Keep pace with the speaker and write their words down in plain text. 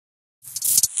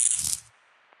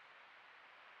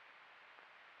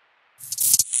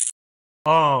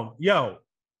Yo,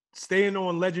 staying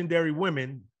on legendary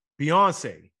women,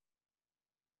 Beyonce.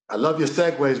 I love your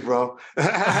segues, bro.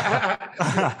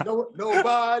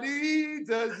 Nobody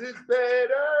does it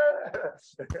better.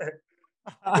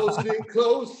 Close and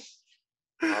close.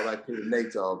 All right, to the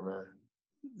Nate Dogg, man.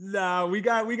 Nah, we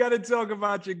got to talk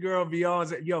about your girl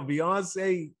Beyonce. Yo,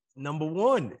 Beyonce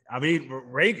 #1. I mean,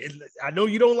 rank. I know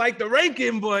you don't like the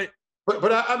ranking, but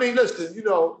I mean, listen.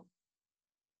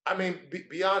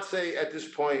 Beyonce at this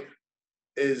point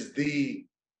is the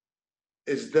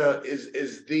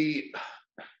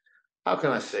how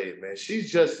can I say it, man?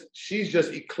 She's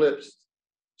just eclipsed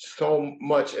so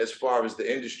much as far as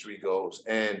the industry goes,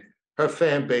 and her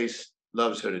fan base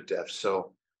loves her to death.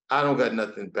 So I don't got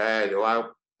nothing bad, or I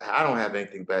don't have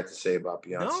anything bad to say about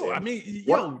Beyonce. No, I mean,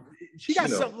 she got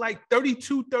something like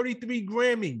 32, 33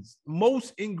 Grammys,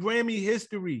 most in Grammy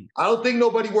history. I don't think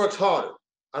nobody works harder.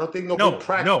 I don't think nobody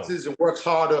practices and works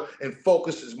harder and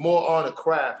focuses more on a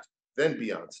craft than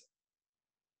Beyonce.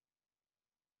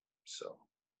 So,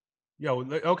 yo,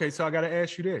 okay, so I got to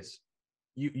ask you this: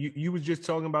 you was just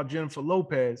talking about Jennifer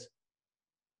Lopez.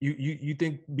 You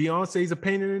think Beyonce's a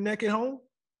pain in the neck at home?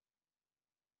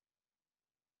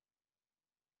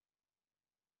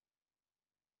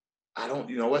 I don't.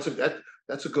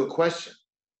 That's a good question.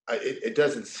 It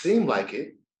doesn't seem like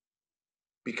it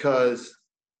because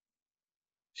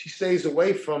she stays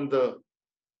away from the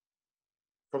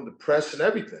press and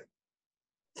everything,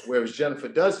 whereas Jennifer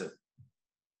doesn't.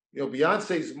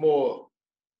 Beyonce's more,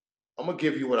 I'm gonna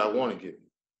give you what I want to give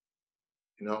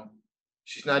you.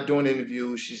 She's not doing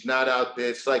interviews. She's not out there.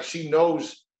 It's like she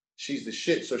knows she's the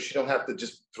shit, so she don't have to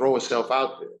just throw herself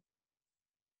out there.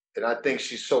 And I think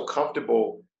she's so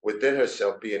comfortable within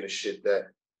herself being the shit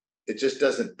that it just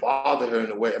doesn't bother her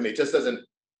in a way. I mean, it just doesn't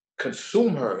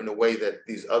consume her in a way that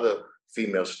these other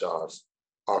female stars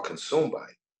are consumed by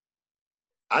it.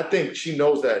 I think she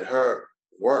knows that her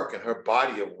work and her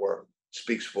body of work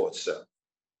speaks for itself.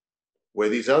 Where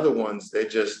these other ones, they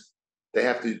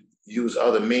have to use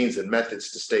other means and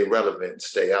methods to stay relevant and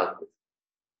stay out there.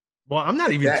 Well, I'm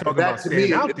not even talking about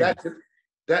staying out there.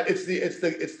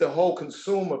 It's the whole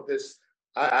consume of this.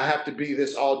 I have to be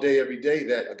this all day, every day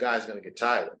that a guy's gonna get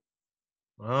tired of.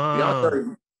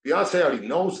 Beyonce already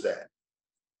knows that.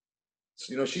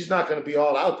 So, she's not gonna be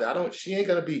all out there. She ain't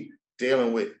gonna be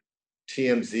dealing with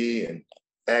TMZ and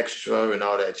Extra and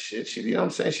all that shit. You know what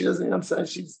I'm saying? She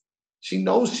doesn't, she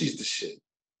knows she's the shit.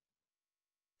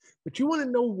 But you want to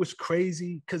know what's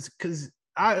crazy? Because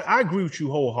I agree with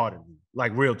you wholeheartedly,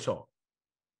 like real talk.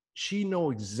 She know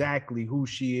exactly who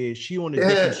she is. She on a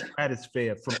different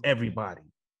stratosphere from everybody.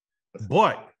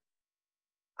 But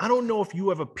I don't know if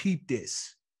you ever peeped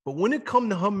this, but when it come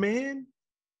to her man,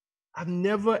 I've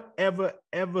never, ever,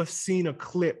 ever seen a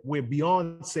clip where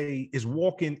Beyonce is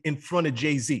walking in front of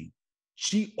Jay-Z.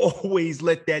 She always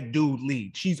let that dude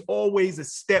lead. She's always a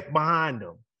step behind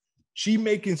him. She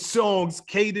making songs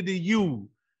cater to you.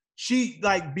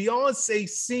 Beyonce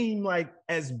seemed like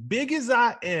as big as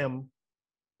I am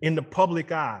in the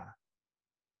public eye,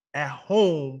 at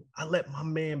home, I let my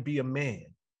man be a man.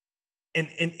 And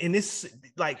it's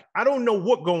like, I don't know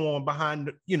what going on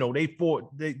behind, they fought,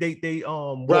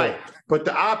 right. But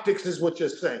the optics is what you're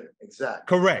saying.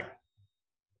 Exactly. Correct.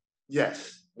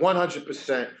 Yes,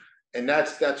 100%. And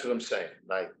that's what I'm saying.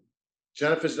 Like,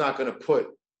 Jennifer's not going to put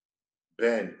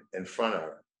Ben in front of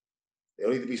her.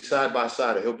 They'll either be side by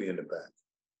side or he'll be in the back.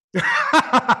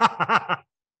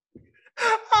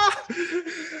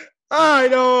 All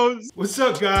right, what's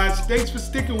up, guys? Thanks for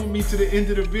sticking with me to the end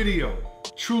of the video.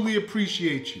 Truly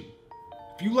appreciate you.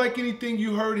 If you like anything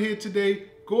you heard here today,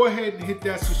 go ahead and hit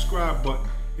that subscribe button.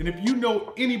 And if you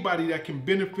know anybody that can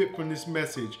benefit from this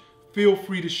message, feel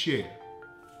free to share.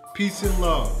 Peace and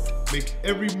love. Make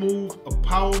every move a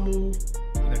power move,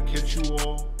 and I'll catch you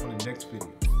all on the next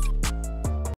video.